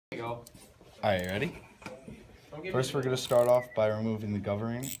Alright, ready? First we're going to start off by removing the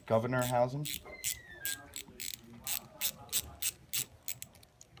governor housing.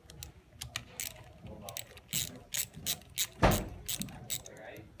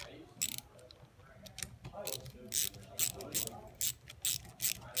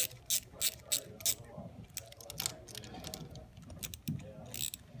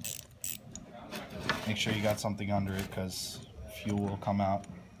 Make sure you got something under it because fuel will come out.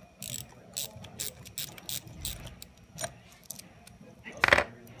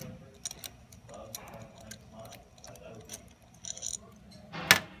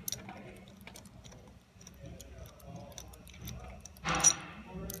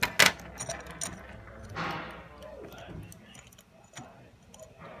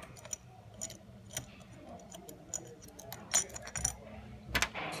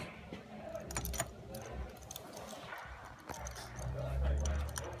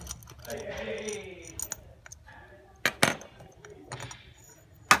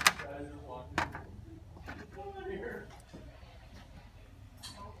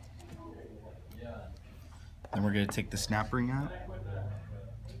 Then we're going to take the snap ring out.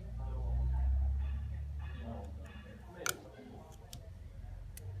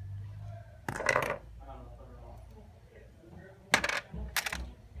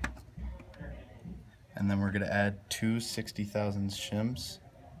 And then we're going to add two 60,000 shims.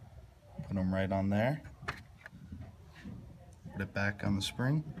 Put them right on there. Put it back on the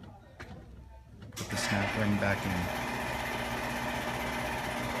spring. Put the snap ring back in.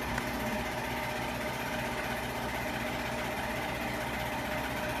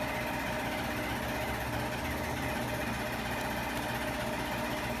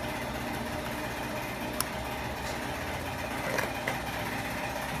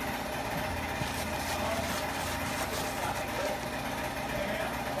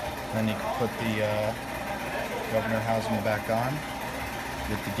 Then you can put the governor housing back on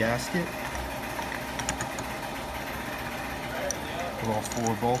with the gasket. Put all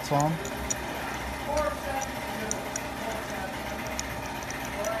 4 bolts on.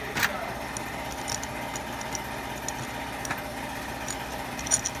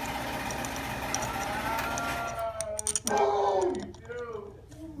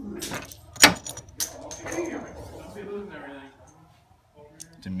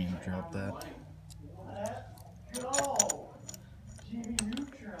 Didn't mean to drop that.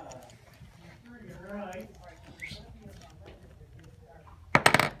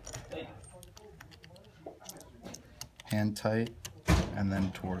 Hand tight and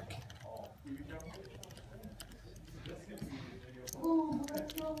then torque.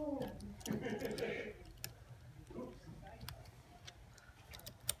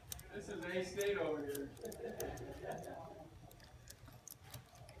 This is A-State over here.